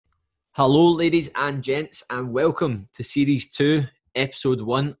Hello, ladies and gents, and welcome to Series 2, Episode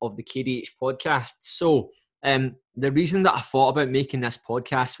 1 of the KDH podcast. The reason that I thought about making this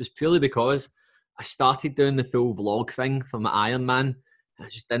podcast was purely because I started doing the full vlog thing for my Ironman. I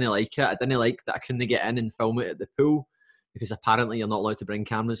just didn't like it. I didn't like that I couldn't get in and film it at the pool because apparently you're not allowed to bring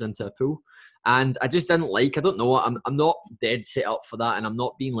cameras into a pool. And I just didn't like, I don't know, I'm not dead set up for that, and I'm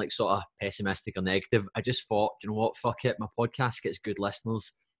not being like sort of pessimistic or negative. I just thought, you know what, fuck it, my podcast gets good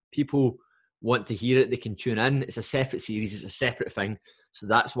listeners. People want to hear it, they can tune in. It's a separate series, it's a separate thing. So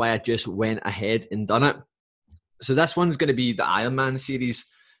that's why I just went ahead and done it. So this one's going to be the Ironman series.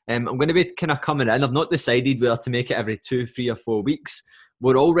 I'm going to be kind of coming in. I've not decided whether to make it every 2, 3 or 4 weeks.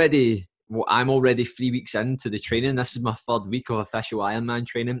 I'm already 3 weeks into the training. This is my third week of official Ironman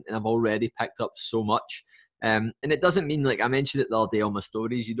training, and I've already picked up so much. And it doesn't mean, like I mentioned it the other day on my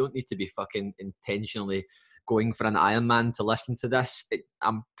stories, you don't need to be fucking intentionally going for an Ironman to listen to this.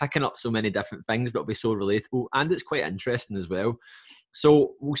 I'm picking up so many different things that'll be so relatable, and it's quite interesting as well.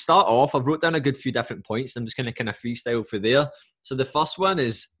 So we'll start off. I've wrote down a good few different points. I'm just going to kind of freestyle for there. So the first one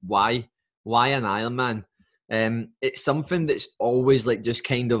is why an Ironman? It's something that's always like just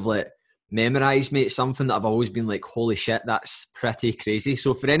kind of like memorized me. It's something that I've always been like, holy shit, that's pretty crazy.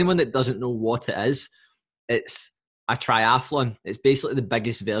 So for anyone that doesn't know what it is, it's a triathlon. It's basically the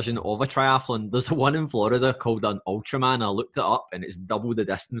biggest version of a triathlon. There's one in Florida called an Ultraman. I looked it up and it's double the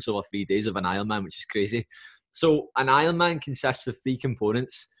distance over 3 days of an Ironman, which is crazy. So an Ironman consists of 3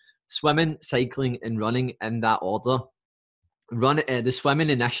 components: swimming, cycling and running in that order. The swimming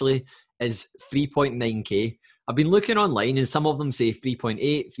initially is 3.9k. I've been looking online and some of them say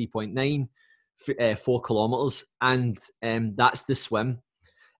 3.8, 3.9, 4 kilometers, and that's the swim.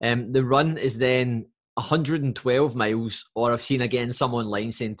 The run is then 112 miles, or I've seen again some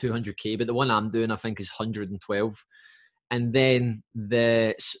online saying 200k, but the one I'm doing I think is 112. And then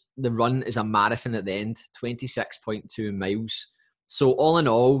the run is a marathon at the end, 26.2 miles. So all in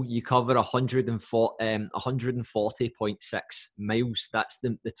all, you cover 140.6 miles. That's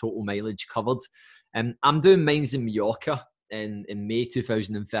the total mileage covered. I'm doing mine's in Mallorca in May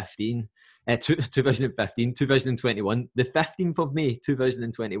 2021, the 15th of May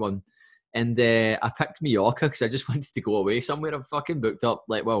 2021. And I picked Mallorca because I just wanted to go away somewhere. I've fucking booked up,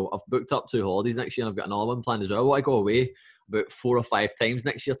 I've booked up 2 holidays next year and I've got another one planned as well. I want to go away about 4 or 5 times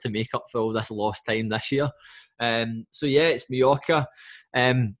next year to make up for all this lost time this year. So yeah, it's Mallorca.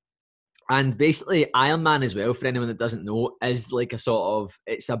 And basically Ironman as well, for anyone that doesn't know, is like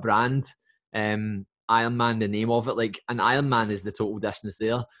it's a brand. Ironman, the name of it, like an Ironman is the total distance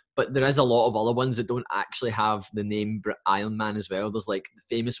there, but there is a lot of other ones that don't actually have the name Ironman as well. There's like a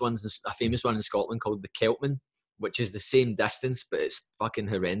famous one in Scotland called the Keltman, which is the same distance, but it's fucking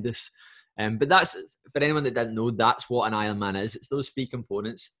horrendous. But that's, for anyone that didn't know, that's what an Ironman is. It's those 3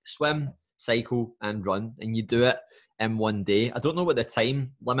 components: swim, cycle and run, and you do it in 1 day. I don't know what the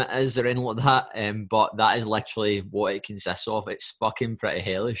time limit is or anything like that, but that is literally what it consists of. It's fucking pretty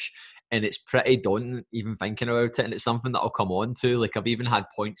hellish. And it's pretty daunting even thinking about it. And it's something that I'll come on to. Like, I've even had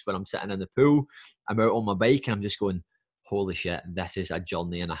points where I'm sitting in the pool, I'm out on my bike and I'm just going, holy shit, this is a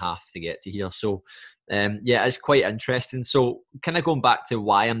journey and a half to get to here. So, yeah, it's quite interesting. So kind of going back to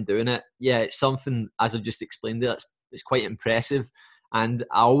why I'm doing it. Yeah, it's something, as I've just explained it, it's quite impressive. And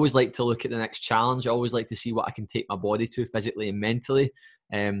I always like to look at the next challenge. I always like to see what I can take my body to physically and mentally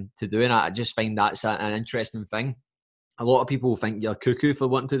to do. And I just find that's an interesting thing. A lot of people think you're cuckoo for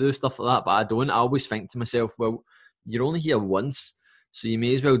wanting to do stuff like that, but I don't. I always think to myself, well, you're only here once, so you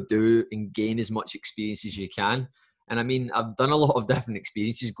may as well do and gain as much experience as you can. And I mean, I've done a lot of different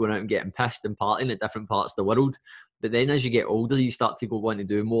experiences going out and getting pissed and partying at different parts of the world. But then as you get older, you start to want to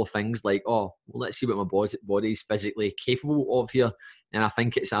do more things like, oh, well, let's see what my body's physically capable of here. And I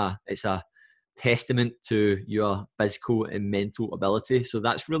think it's a testament to your physical and mental ability. So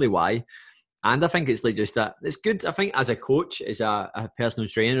that's really why. And I think it's like just that it's good. I think as a coach, as a personal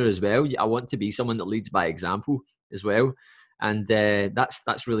trainer as well, I want to be someone that leads by example as well. And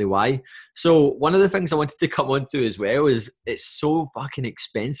that's really why. So one of the things I wanted to come on to as well is it's so fucking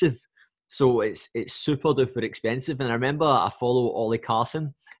expensive. So it's super duper expensive. And I remember I follow Ollie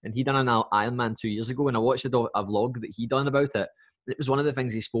Carson, and he done an Ironman 2 years ago, and I watched a vlog that he done about it. It was one of the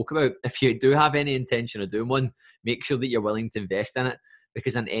things he spoke about. If you do have any intention of doing one, make sure that you're willing to invest in it.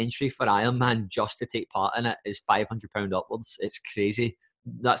 Because an entry for Ironman just to take part in it is £500 upwards. It's crazy.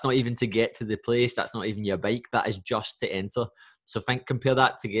 That's not even to get to the place. That's not even your bike. That is just to enter. So compare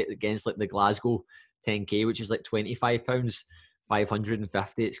that to get against like the Glasgow 10k, which is like £25,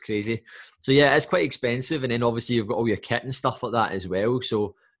 550. It's crazy. So yeah, it's quite expensive. And then obviously you've got all your kit and stuff like that as well.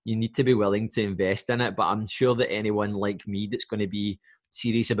 So you need to be willing to invest in it. But I'm sure that anyone like me that's going to be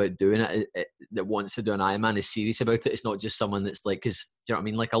serious about doing it, that wants to do an Ironman is serious about it. It's not just someone that's like, because, do you know what I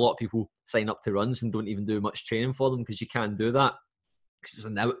mean? Like, a lot of people sign up to runs and don't even do much training for them, because you can't do that, because it's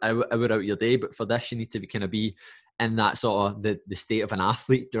an hour out your day. But for this, you need to be in that sort of the state of an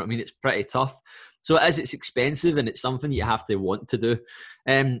athlete. Do you know what I mean? It's pretty tough. So it's expensive, and it's something you have to want to do.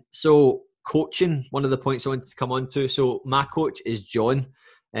 So coaching, one of the points I wanted to come on to. So my coach is John.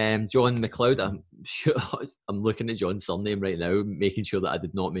 John McLeod. I'm sure I'm looking at John's surname right now, making sure that I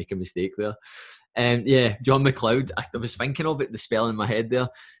did not make a mistake there. Yeah, John McLeod. I was thinking of it, the spelling in my head there.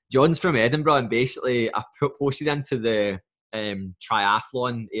 John's from Edinburgh, and basically I posted into the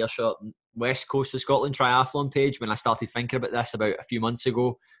triathlon Ayrshire West Coast of Scotland triathlon page when I started thinking about this about a few months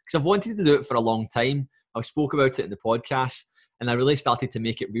ago, because I've wanted to do it for a long time. I spoke about it in the podcast, and I really started to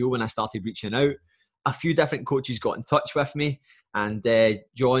make it real when I started reaching out. A few different coaches got in touch with me, and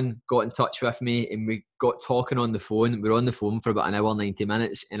John got in touch with me, and we got talking on the phone. We were on the phone for about an hour, 90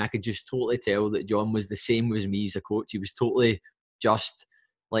 minutes, and I could just totally tell that John was the same as me as a coach. He was totally just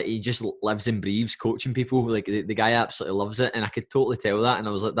like, he just lives and breathes coaching people. Like, the guy absolutely loves it, and I could totally tell that. And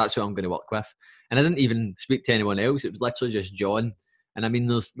I was like, that's who I'm going to work with. And I didn't even speak to anyone else. It was literally just John. And I mean,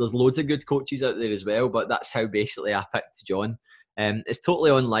 there's loads of good coaches out there as well, but that's how basically I picked John. It's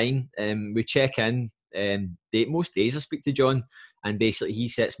totally online. We check in most days I speak to John, and basically he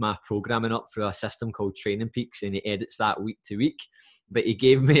sets my programming up through a system called Training Peaks, and he edits that week to week. But he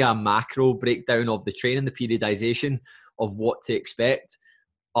gave me a macro breakdown of the training, the periodization of what to expect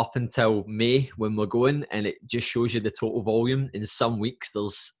up until May when we're going, and it just shows you the total volume. In some weeks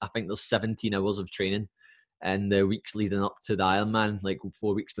I think there's 17 hours of training, and the weeks leading up to the Ironman, like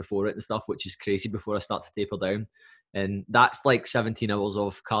 4 weeks before it and stuff, which is crazy before I start to taper down. And that's like 17 hours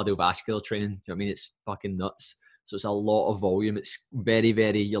of cardiovascular training. You know what I mean? It's fucking nuts. So it's a lot of volume. It's very,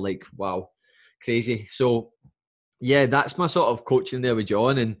 very, you're like, wow, crazy. So yeah, that's my sort of coaching there with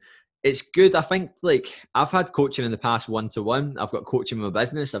John. And it's good. I think, like, I've had coaching in the past one-to-one. I've got coaching in my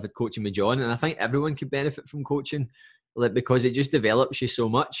business. I've had coaching with John. And I think everyone could benefit from coaching, like, because it just develops you so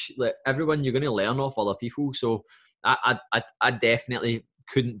much. Like, everyone, you're going to learn off other people. So I definitely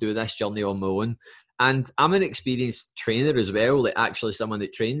couldn't do this journey on my own. And I'm an experienced trainer as well, like actually someone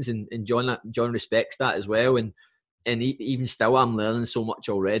that trains, and John respects that as well. And even still, I'm learning so much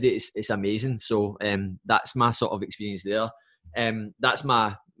already. It's amazing. So that's my sort of experience there. That's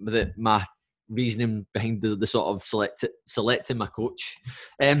my reasoning behind the sort of selecting my coach.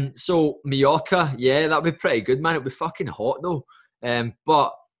 So Mallorca, yeah, that'd be pretty good, man. It'd be fucking hot though.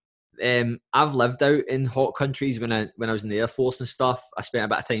 But I've lived out in hot countries when I was in the Air Force and stuff. I spent a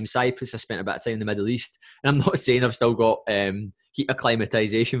bit of time in Cyprus. I spent a bit of time in the Middle East. And I'm not saying I've still got heat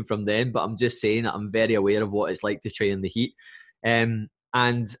acclimatization from then, but I'm just saying that I'm very aware of what it's like to train in the heat. And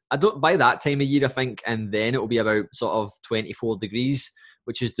I don't, by that time of year, I think, and then it will be about sort of 24 degrees,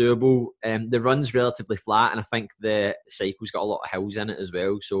 which is doable. The run's relatively flat, and I think the cycle's got a lot of hills in it as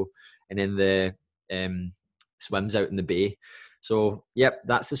well. So, and then the swims out in the bay. So, yep,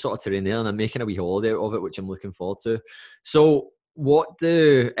 that's the sort of terrain there, and I'm making a wee holiday out of it, which I'm looking forward to. So,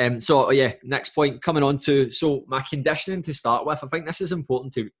 next point coming on to, so my conditioning to start with, I think this is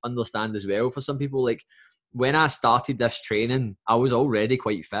important to understand as well for some people. Like, when I started this training, I was already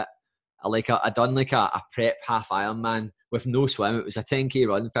quite fit. I done like a prep half Ironman with no swim. It was a 10k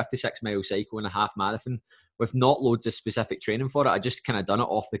run, 56-mile cycle, and a half marathon with not loads of specific training for it. I just kind of done it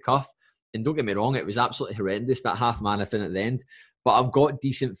off the cuff. And don't get me wrong, it was absolutely horrendous, that half marathon at the end. But I've got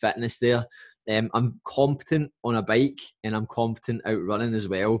decent fitness there. I'm competent on a bike, and I'm competent out running as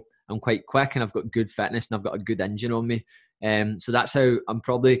well. I'm quite quick, and I've got good fitness, and I've got a good engine on me. So that's how I'm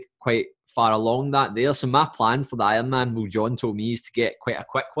probably quite far along that there. So my plan for the Ironman, well, John told me, is to get quite a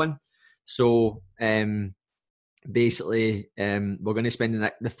quick one. So basically, we're going to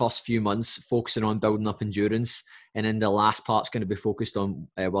spend the first few months focusing on building up endurance, and then the last part's going to be focused on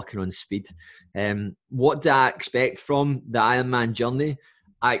working on speed. What do I expect from the Ironman journey?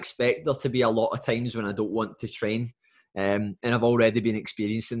 I expect there to be a lot of times when I don't want to train, and I've already been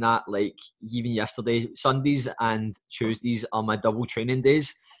experiencing that. Like, even yesterday, Sundays and Tuesdays are my double training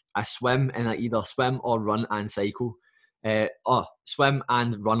days. I swim, and I either swim or run and cycle. Swim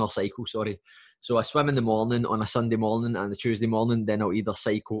and run or cycle, sorry. So I swim in the morning on a Sunday morning, and the Tuesday morning, then I'll either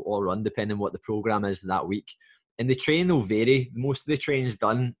cycle or run, depending on what the program is that week. And the training will vary. Most of the training's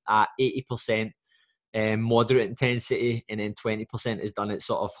done at 80% moderate intensity, and then 20% is done at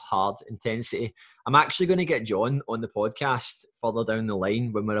sort of hard intensity. I'm actually going to get John on the podcast further down the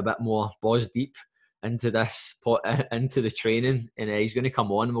line when we're a bit more balls deep into the training, and he's going to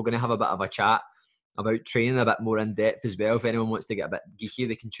come on, and we're going to have a bit of a chat about training a bit more in depth as well. If anyone wants to get a bit geeky,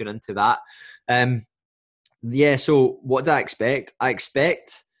 they can tune into that. Yeah, so what do I expect? I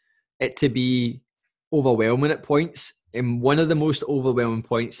expect it to be overwhelming at points. And one of the most overwhelming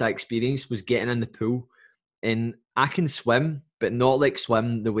points I experienced was getting in the pool. And I can swim, but not like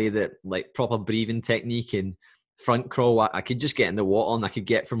swim the way that like proper breathing technique and front crawl. I could just get in the water and I could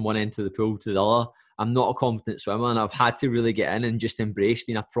get from one end of the pool to the other. I'm not a competent swimmer, and I've had to really get in and just embrace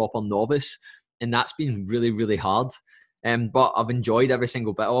being a proper novice. And that's been really, really hard. But I've enjoyed every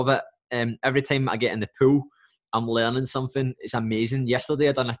single bit of it. Every time I get in the pool, I'm learning something. It's amazing. Yesterday,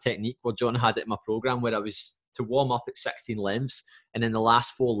 I done a technique where John had it in my program where I was to warm up at 16 lengths, and in the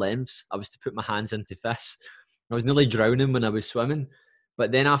last 4 lengths, I was to put my hands into fists. I was nearly drowning when I was swimming.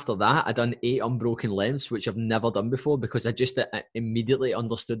 But then after that, I done 8 unbroken lengths, which I've never done before because I immediately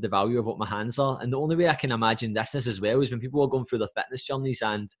understood the value of what my hands are. And the only way I can imagine this is as well is when people are going through their fitness journeys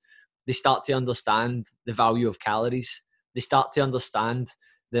and they start to understand the value of calories. They start to understand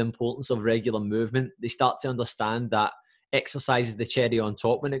the importance of regular movement. They start to understand that exercise is the cherry on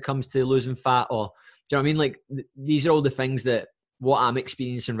top when it comes to losing fat. Or, do you know what I mean? Like, these are all the things that what I'm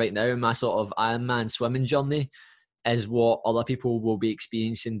experiencing right now in my sort of Ironman swimming journey is what other people will be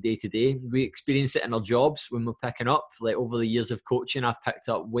experiencing day to day. We experience it in our jobs when we're picking up. Like, over the years of coaching, I've picked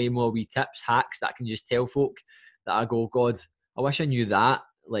up way more wee tips, hacks that I can just tell folk that I go, God, I wish I knew that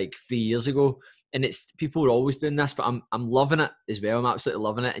like 3 years ago. And it's people are always doing this, but I'm loving it as well. I'm absolutely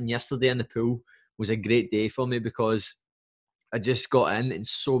loving it. And yesterday in the pool was a great day for me because I just got in and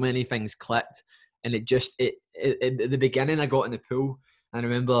so many things clicked. And at the beginning, I got in the pool and I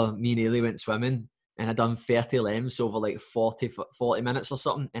remember me and Ailey went swimming and I done 30 lengths over like 40 minutes or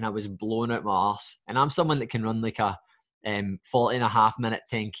something. And I was blowing out my arse. And I'm someone that can run like a 40 and a half minute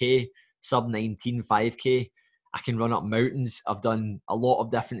 10K, sub 19 5K. I can run up mountains. I've done a lot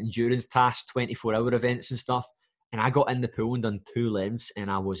of different endurance tasks, 24-hour events and stuff. And I got in the pool and done 2 lengths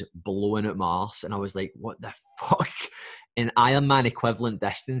and I was blowing out my arse. And I was like, what the fuck? An Ironman equivalent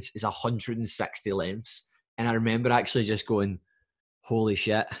distance is 160 lengths. And I remember actually just going, holy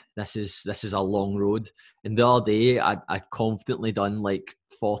shit, this is a long road. And the other day, I confidently done like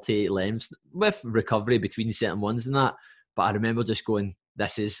 48 lengths with recovery between certain ones and that. But I remember just going,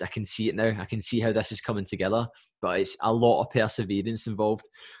 I can see it now. I can see how this is coming together. But it's a lot of perseverance involved.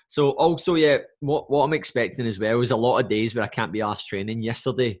 So also, yeah, what I'm expecting as well is a lot of days where I can't be arsed training.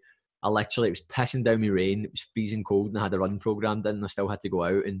 Yesterday, it was pissing down with rain. It was freezing cold and I had a run programmed in and I still had to go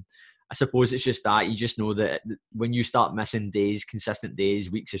out. And I suppose it's just that you just know that when you start missing days, consistent days,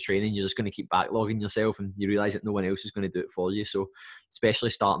 weeks of training, you're just going to keep backlogging yourself and you realise that no one else is going to do it for you. So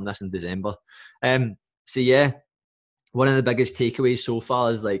especially starting this in December. So yeah, one of the biggest takeaways so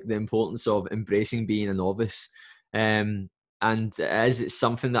far is like the importance of embracing being a novice. And it's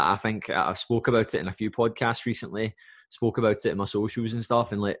something that I think I've spoke about it in a few podcasts recently, spoke about it in my socials and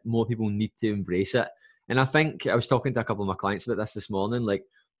stuff, and like more people need to embrace it. And I think I was talking to a couple of my clients about this morning, like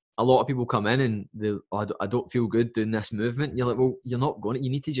a lot of people come in and I don't feel good doing this movement. And you're like, well, you're not going to, you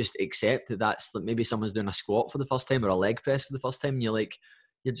need to just accept that that's like maybe someone's doing a squat for the first time or a leg press for the first time. And you're like,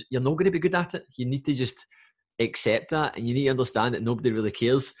 you're not going to be good at it. You need to just accept that, and you need to understand that nobody really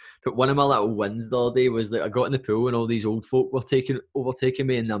cares. But one of my little wins the other day was that I got in the pool and all these old folk were overtaking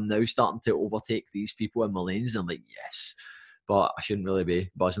me, and I'm now starting to overtake these people in my lanes. I'm like, yes, but I shouldn't really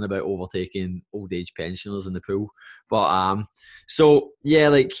be buzzing about overtaking old age pensioners in the pool. But so yeah,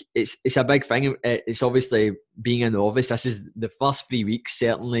 like it's a big thing. It's obviously being a novice. This is the first 3 weeks,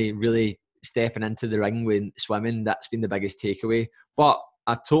 certainly really stepping into the ring with swimming. That's been the biggest takeaway. But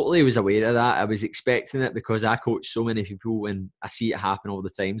I totally was aware of that. I was expecting it because I coach so many people and I see it happen all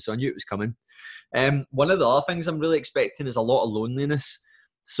the time. So I knew it was coming. One of the other things I'm really expecting is a lot of loneliness.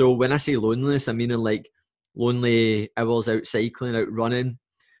 So when I say loneliness, I mean like lonely hours out cycling, out running,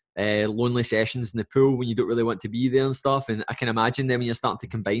 lonely sessions in the pool when you don't really want to be there and stuff. And I can imagine then when you're starting to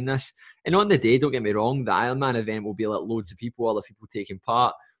combine this. And on the day, don't get me wrong, the Ironman event will be like loads of people, other people taking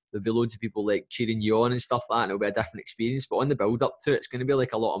part. There'll be loads of people like cheering you on and stuff like that, and it'll be a different experience. But on the build up to it, it's going to be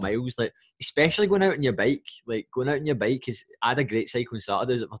like a lot of miles, like especially going out on your bike. Like going out on your bike is, I had a great cycle on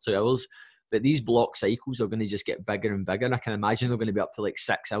Saturdays for 2 hours, but these block cycles are going to just get bigger and bigger. And I can imagine they're going to be up to like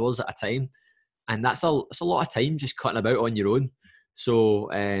 6 hours at a time, and that's a lot of time just cutting about on your own.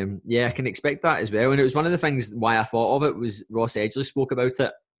 So yeah, I can expect that as well. And it was one of the things why I thought of it was Ross Edgley spoke about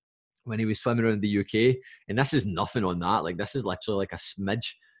it when he was swimming around the UK, and this is nothing on that. Like this is literally like a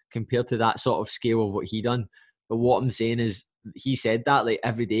smidge compared to that sort of scale of what he done. But what I'm saying is he said that like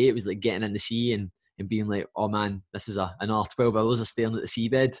every day it was like getting in the sea and being like, oh man, this is another 12 hours of staring at the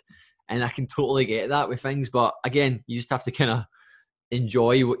seabed. And I can totally get that with things. But again, you just have to kind of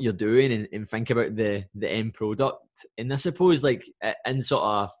enjoy what you're doing and think about the end product. And I suppose like in sort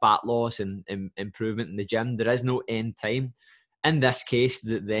of fat loss and improvement in the gym, there is no end time. In this case,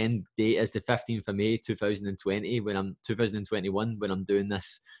 the end date is the 15th of May 2021 when I'm doing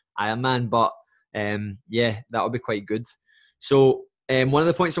this Ironman. But yeah, that'll be quite good. So one of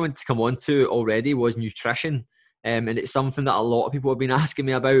the points I wanted to come on to already was nutrition. And it's something that a lot of people have been asking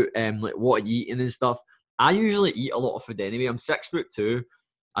me about, like what are you eating and stuff. I usually eat a lot of food anyway. I'm 6'2".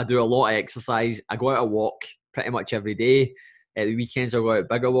 I do a lot of exercise. I go out a walk pretty much every day. At the weekends, I go out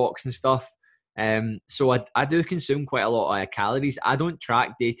bigger walks and stuff. So I do consume quite a lot of calories. I don't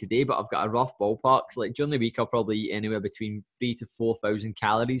track day to day, but I've got a rough ballpark. So like during the week, I'll probably eat anywhere between 3,000 to 4,000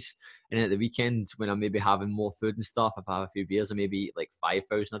 calories. And at the weekend, when I'm maybe having more food and stuff, if I have a few beers, I maybe eat like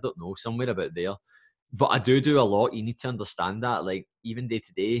 5,000. I don't know, somewhere about there. But I do a lot. You need to understand that. Like even day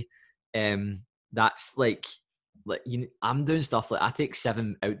to day, that's like I'm doing stuff like I take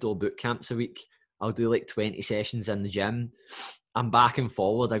 7 outdoor boot camps a week. I'll do like 20 sessions in the gym. I'm back and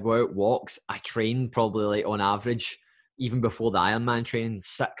forward. I go out walks. I train probably like on average, even before the Ironman, train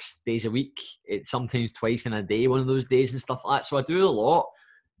 6 days a week. It's sometimes twice in a day, one of those days and stuff like that. So I do a lot.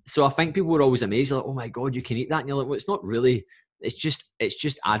 So I think people were always amazed, like, oh my God, you can eat that. And you're like, well, it's not really, it's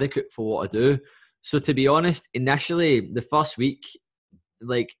just adequate for what I do. So to be honest, initially the first week,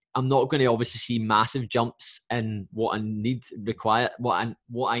 like I'm not going to obviously see massive jumps in what I need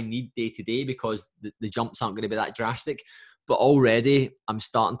what I need day to day, because the jumps aren't going to be that drastic. But already I'm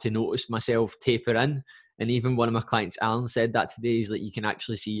starting to notice myself taper in. And even one of my clients, Alan, said that today, is like you can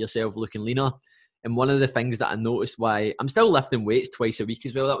actually see yourself looking leaner. And one of the things that I noticed, why I'm still lifting weights twice a week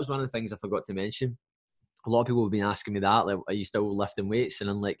as well, that was one of the things I forgot to mention. A lot of people have been asking me that, like, are you still lifting weights?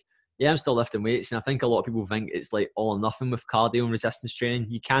 And I'm like, yeah, I'm still lifting weights. And I think a lot of people think it's like all or nothing with cardio and resistance training.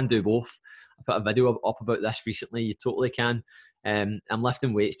 You can do both. I put a video up about this recently. You totally can. I'm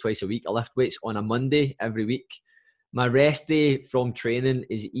lifting weights twice a week. I lift weights on a Monday every week. My rest day from training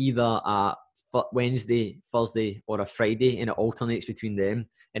is either a Wednesday, Thursday, or a Friday, and it alternates between them.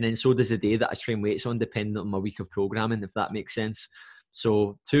 And then so does the day that I train weights on, depending on my week of programming, if that makes sense.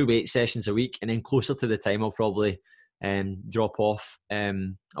 So 2 weight sessions a week, and then closer to the time, I'll probably drop off a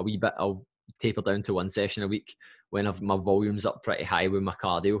wee bit. I'll taper down to 1 session a week when my volume's up pretty high with my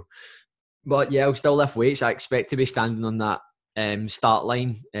cardio. But yeah, I'll still lift weights. I expect to be standing on that start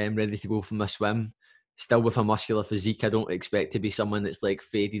line, ready to go for my swim. Still with a muscular physique. I don't expect to be someone that's like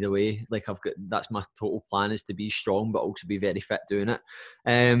faded away. Like that's my total plan, is to be strong, but also be very fit doing it.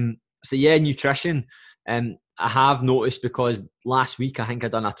 So yeah, nutrition. I have noticed, because last week I think I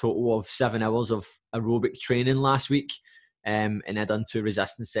done a total of 7 hours of aerobic training last week. And I done 2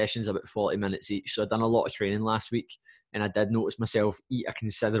 resistance sessions, about 40 minutes each. So I done a lot of training last week, and I did notice myself eat a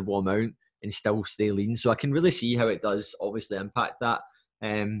considerable amount and still stay lean. So I can really see how it does obviously impact that.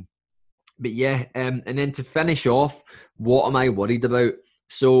 But yeah, and then to finish off, what am I worried about?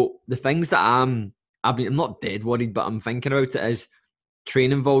 So the things that I'm not dead worried, but I'm thinking about it is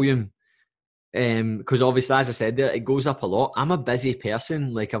training volume. Because obviously, as I said there, it goes up a lot. I'm a busy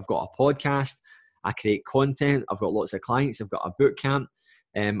person. Like, I've got a podcast, I create content, I've got lots of clients, I've got a boot camp,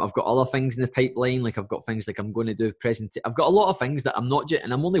 I've got other things in the pipeline. Like, I've got things like I'm going to do I've got a lot of things that I'm not just,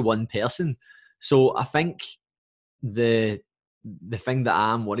 and I'm only one person. So I think the thing that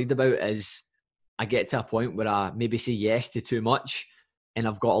I'm worried about is I get to a point where I maybe say yes to too much, and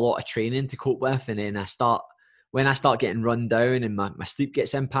I've got a lot of training to cope with, and then when I start getting run down and my sleep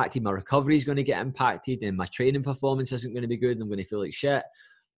gets impacted, my recovery is going to get impacted, and my training performance isn't going to be good, and I'm going to feel like shit.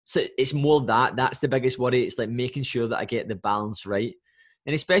 So it's more that's the biggest worry. It's like making sure that I get the balance right.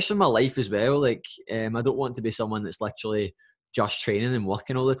 And especially in my life as well. Like, I don't want to be someone that's literally just training and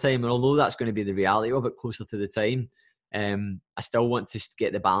working all the time. And although that's going to be the reality of it closer to the time, I still want to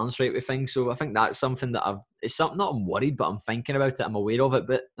get the balance right with things. So I think that's something that it's something that I'm worried, but I'm thinking about it. I'm aware of it,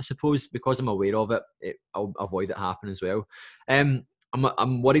 but I suppose because I'm aware of it, I'll avoid it happening as well.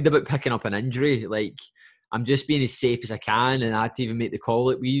 I'm worried about picking up an injury. Like, I'm just being as safe as I can, and I had to even make the call.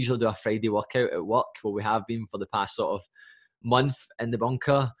 Like, we usually do a Friday workout at work. Well, we have been for the past sort of month in the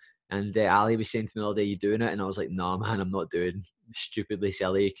bunker. And Ali was saying to me all day, "You doing it?" And I was like, "No, man, I'm not doing stupidly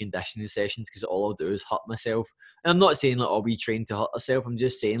silly conditioning sessions, because all I'll do is hurt myself." And I'm not saying like, "Oh, we train to hurt ourselves." I'm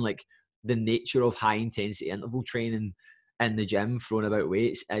just saying, like, the nature of high intensity interval training in the gym, throwing about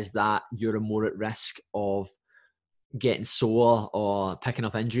weights, is that you're more at risk of getting sore or picking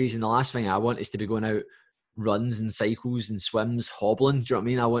up injuries. And the last thing I want is to be going out runs and cycles and swims hobbling. Do you know what I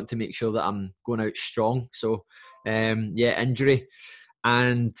mean? I want to make sure that I'm going out strong. So, yeah, injury.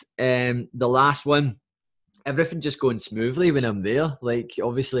 And the last one everything just going smoothly when I'm there. Like,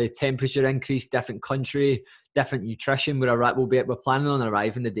 obviously, temperature increase, different country, different nutrition. We're planning on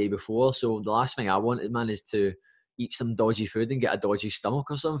arriving the day before. So the last thing I wanted, man, is to eat some dodgy food and get a dodgy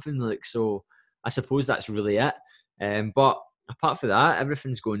stomach or something. Like, so I suppose that's really it. But apart from that,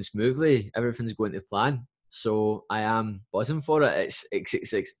 everything's going smoothly. Everything's going to plan. So I am buzzing for it.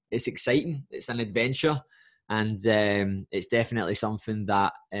 It's exciting. It's an adventure, and it's definitely something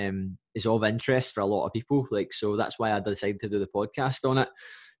that is of interest for a lot of people. Like, so that's why I decided to do the podcast on it.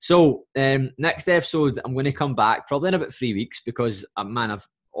 So next episode, I'm going to come back probably in about 3 weeks because man, I've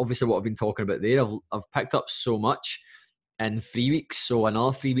obviously what I've been talking about there. I've picked up so much in 3 weeks. So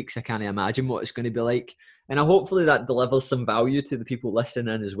another 3 weeks, I can't imagine what it's going to be like. And hopefully that delivers some value to the people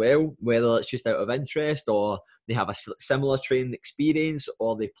listening in as well, whether it's just out of interest or they have a similar training experience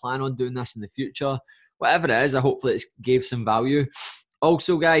or they plan on doing this in the future. Whatever it is, I hopefully it gave some value.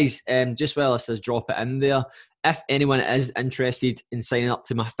 Also, guys, just while this does drop it in there, if anyone is interested in signing up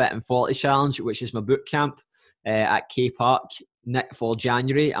to my Fit and 40 Challenge, which is my boot camp at K Park for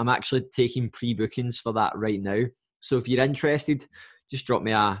January, I'm actually taking pre-bookings for that right now. So if you're interested, just drop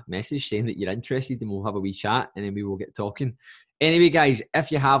me a message saying that you're interested and we'll have a wee chat and then we will get talking. Anyway, guys,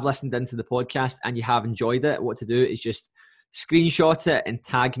 if you have listened into the podcast and you have enjoyed it, what to do is just screenshot it and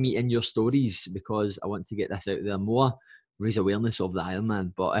tag me in your stories because I want to get this out there more, raise awareness of the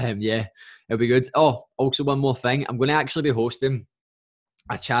Ironman. But yeah, it'll be good. Oh, also one more thing. I'm going to actually be hosting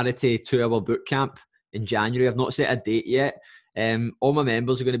a charity 2-hour boot camp in January. I've not set a date yet. All my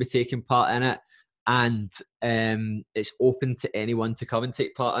members are going to be taking part in it. And it's open to anyone to come and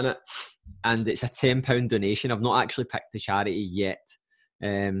take part in it. And it's a £10 donation. I've not actually picked the charity yet.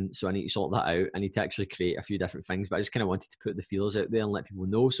 So I need to sort that out. I need to actually create a few different things, but I just kind of wanted to put the feelers out there and let people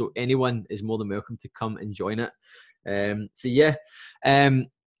know. So anyone is more than welcome to come and join it. So yeah.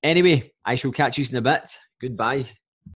 Anyway, I shall catch you in a bit. Goodbye.